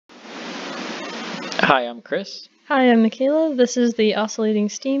Hi, I'm Chris. Hi, I'm Michaela. This is the Oscillating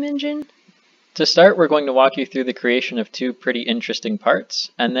steam engine. To start, we're going to walk you through the creation of two pretty interesting parts,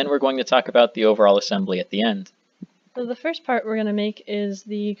 and then we're going to talk about the overall assembly at the end. So the first part we're going to make is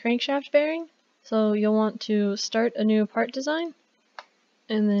the crankshaft bearing. So you'll want to start a new part design,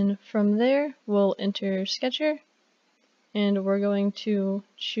 and then from there we'll enter Sketcher, and we're going to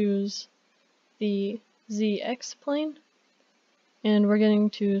choose the ZX plane. And we're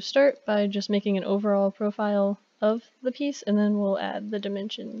going to start by just making an overall profile of the piece, and then we'll add the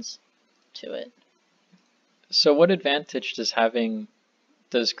dimensions to it. So what advantage does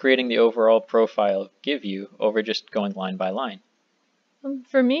creating the overall profile give you over just going line by line?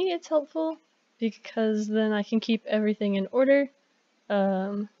 For me, it's helpful because then I can keep everything in order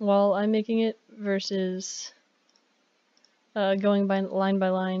while I'm making it versus going by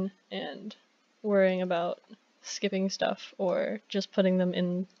line and worrying about skipping stuff or just putting them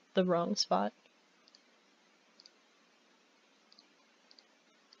in the wrong spot.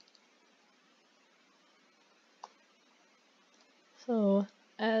 So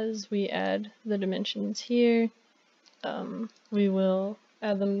as we add the dimensions here, we will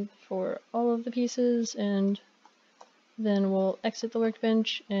add them for all of the pieces, and then we'll exit the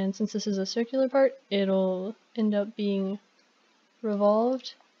workbench, and since this is a circular part, it'll end up being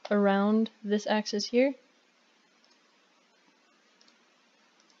revolved around this axis here.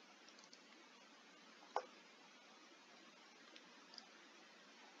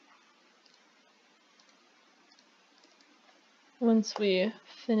 Once we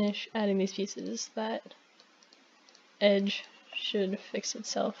finish adding these pieces, that edge should fix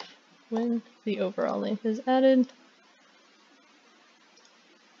itself when the overall length is added.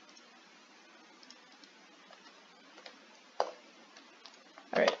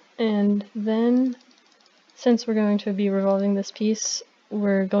 Alright, and then since we're going to be revolving this piece,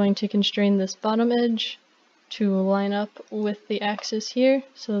 we're going to constrain this bottom edge to line up with the axis here,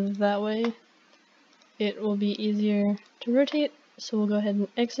 so that way it will be easier to rotate. So we'll go ahead and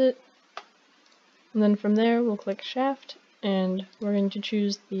exit, and then from there we'll click shaft, and we're going to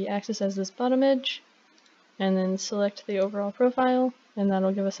choose the axis as this bottom edge, and then select the overall profile, and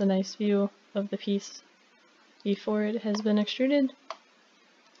that'll give us a nice view of the piece before it has been extruded.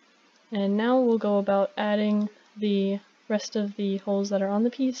 And now we'll go about adding the rest of the holes that are on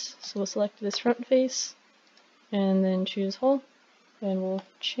the piece. So we'll select this front face, and then choose hole, and we'll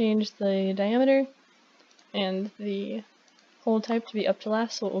change the diameter and the hole type to be up to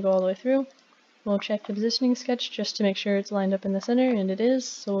last, so it will go all the way through. We'll check the positioning sketch just to make sure it's lined up in the center, and it is,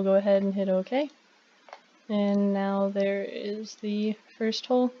 so we'll go ahead and hit OK. And now there is the first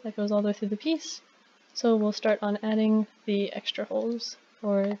hole that goes all the way through the piece. So we'll start on adding the extra holes,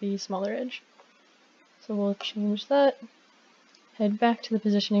 or the smaller edge. So we'll change that, head back to the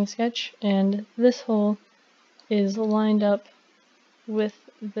positioning sketch, and this hole is lined up with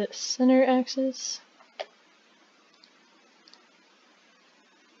the center axis.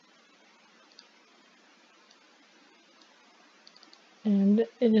 And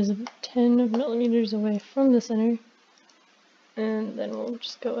it is 10 millimeters away from the center, and then we'll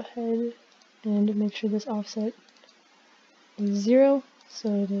just go ahead and make sure this offset is 0, so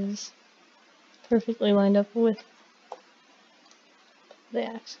it is perfectly lined up with the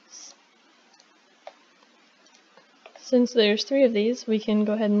axis. Since there's 3 of these, we can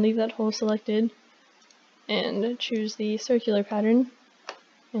go ahead and leave that hole selected and choose the circular pattern,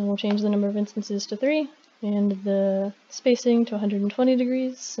 and we'll change the number of instances to 3 and the spacing to 120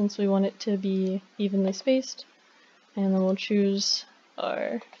 degrees since we want it to be evenly spaced, and then we'll choose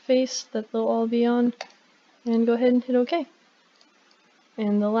our face that they'll all be on and go ahead and hit OK.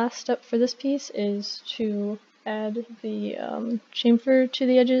 And the last step for this piece is to add the chamfer to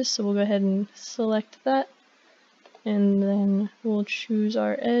the edges, so we'll go ahead and select that, and then we'll choose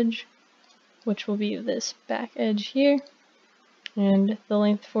our edge, which will be this back edge here, and the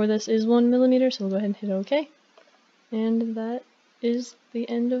length for this is 1 millimeter, so we'll go ahead and hit OK, and that is the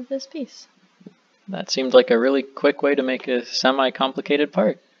end of this piece. That seemed like a really quick way to make a semi-complicated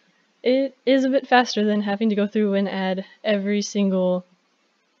part. It is a bit faster than having to go through and add every single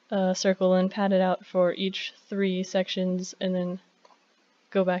circle and pad it out for each 3 sections and then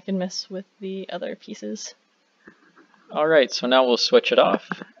go back and mess with the other pieces. Alright, so now we'll switch it off,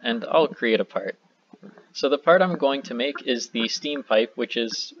 and I'll create a part. So the part I'm going to make is the steam pipe, which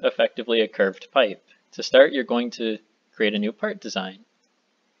is effectively a curved pipe. To start, you're going to create a new part design.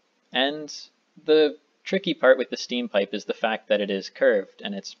 And the tricky part with the steam pipe is the fact that it is curved,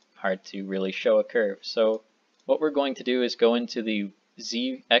 and it's hard to really show a curve. So what we're going to do is go into the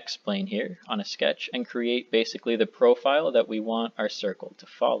ZX plane here on a sketch and create basically the profile that we want our circle to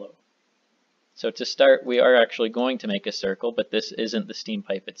follow. So to start, we are actually going to make a circle, but this isn't the steam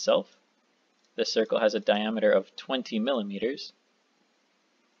pipe itself. This circle has a diameter of 20 millimeters.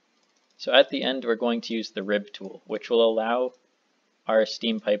 So at the end, we're going to use the rib tool, which will allow our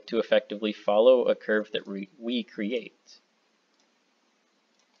steam pipe to effectively follow a curve that we create.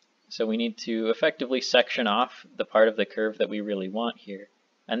 So we need to effectively section off the part of the curve that we really want here,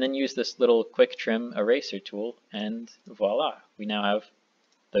 and then use this little quick trim eraser tool, and voila, we now have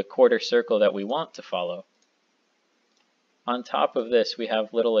the quarter circle that we want to follow. On top of this, we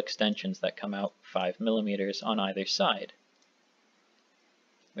have little extensions that come out 5 millimeters on either side.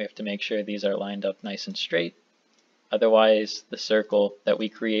 We have to make sure these are lined up nice and straight. Otherwise, the circle that we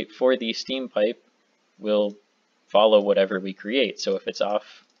create for the steam pipe will follow whatever we create. So if it's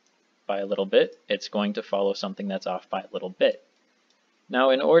off by a little bit, it's going to follow something that's off by a little bit. Now,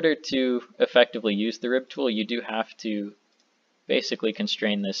 in order to effectively use the rib tool, you do have to basically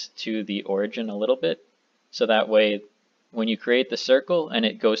constrain this to the origin a little bit. So that way, when you create the circle and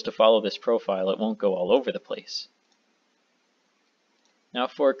it goes to follow this profile, it won't go all over the place. Now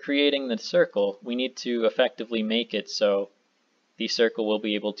for creating the circle, we need to effectively make it so the circle will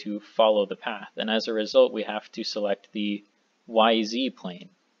be able to follow the path. And as a result, we have to select the YZ plane.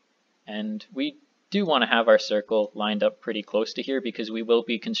 And we do want to have our circle lined up pretty close to here because we will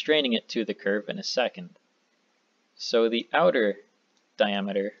be constraining it to the curve in a second. So the outer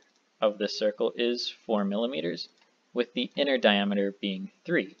diameter of this circle is 4 millimeters, with the inner diameter being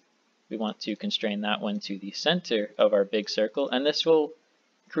 3. We want to constrain that one to the center of our big circle, and this will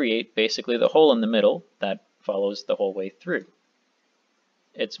create basically the hole in the middle that follows the whole way through.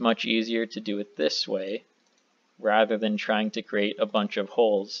 It's much easier to do it this way rather than trying to create a bunch of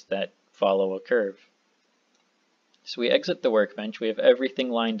holes that follow a curve. So we exit the workbench, we have everything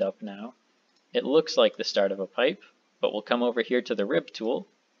lined up now. It looks like the start of a pipe, but we'll come over here to the rib tool.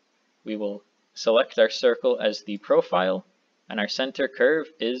 We will select our circle as the profile, and our center curve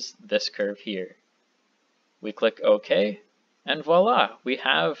is this curve here. We click OK, and voila, we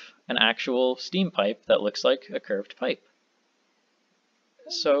have an actual steam pipe that looks like a curved pipe.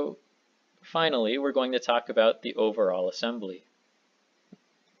 So finally, we're going to talk about the overall assembly.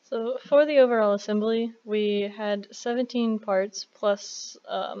 So for the overall assembly, we had 17 parts plus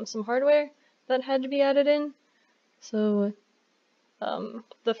some hardware that had to be added in. So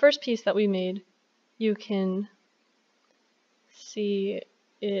the first piece that we made, you can see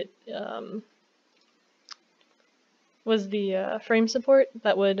it was the frame support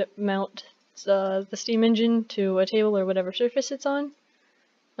that would mount the steam engine to a table or whatever surface it's on.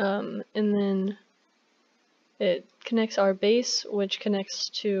 And then it connects our base, which connects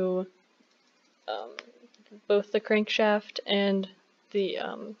to both the crankshaft and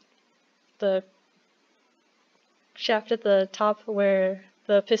the shaft at the top where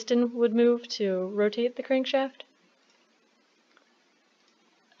the piston would move to rotate the crankshaft.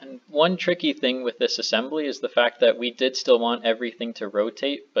 And one tricky thing with this assembly is the fact that we did still want everything to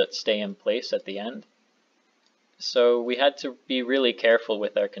rotate but stay in place at the end. So we had to be really careful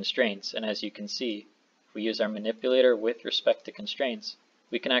with our constraints, and as you can see, if we use our manipulator with respect to constraints,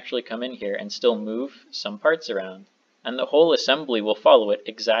 we can actually come in here and still move some parts around, and the whole assembly will follow it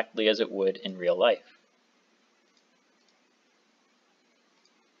exactly as it would in real life.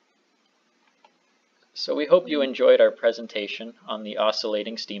 So we hope you enjoyed our presentation on the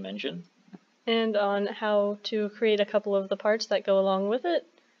oscillating steam engine. And on how to create a couple of the parts that go along with it.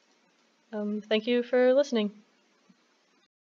 Thank you for listening.